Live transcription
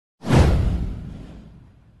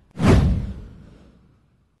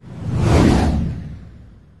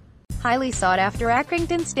Highly sought-after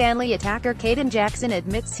Accrington Stanley attacker Kayden Jackson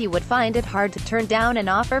admits he would find it hard to turn down an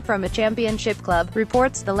offer from a championship club,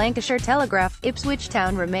 reports the Lancashire Telegraph. Ipswich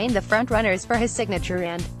Town remain the front-runners for his signature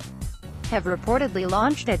and have reportedly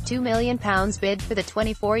launched a £2 million bid for the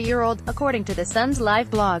 24-year-old, according to the Sun's live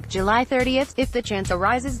blog, July 30th. "If the chance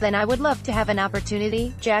arises, then I would love to have an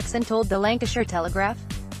opportunity," Jackson told the Lancashire Telegraph.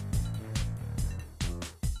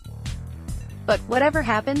 "But whatever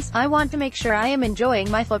happens, I want to make sure I am enjoying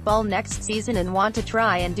my football next season and want to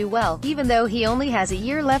try and do well." Even though he only has a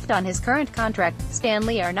year left on his current contract,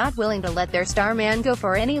 Stanley are not willing to let their star man go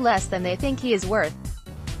for any less than they think he is worth.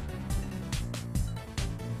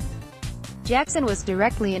 Jackson was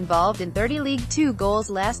directly involved in 30 League Two goals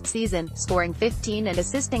last season, scoring 15 and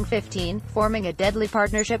assisting 15, forming a deadly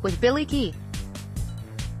partnership with Billy Key.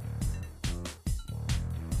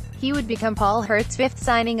 He would become Paul Hurt's fifth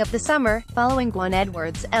signing of the summer, following Gwyn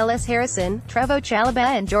Edwards, Ellis Harrison, Trevoh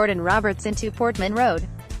Chalobah and Jordan Robertson to Portman Road.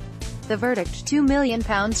 The verdict, £2 million,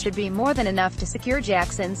 should be more than enough to secure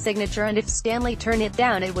Jackson's signature, and if Stanley turn it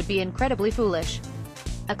down it would be incredibly foolish.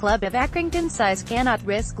 A club of Accrington's size cannot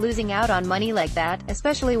risk losing out on money like that,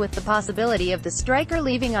 especially with the possibility of the striker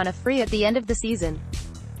leaving on a free at the end of the season.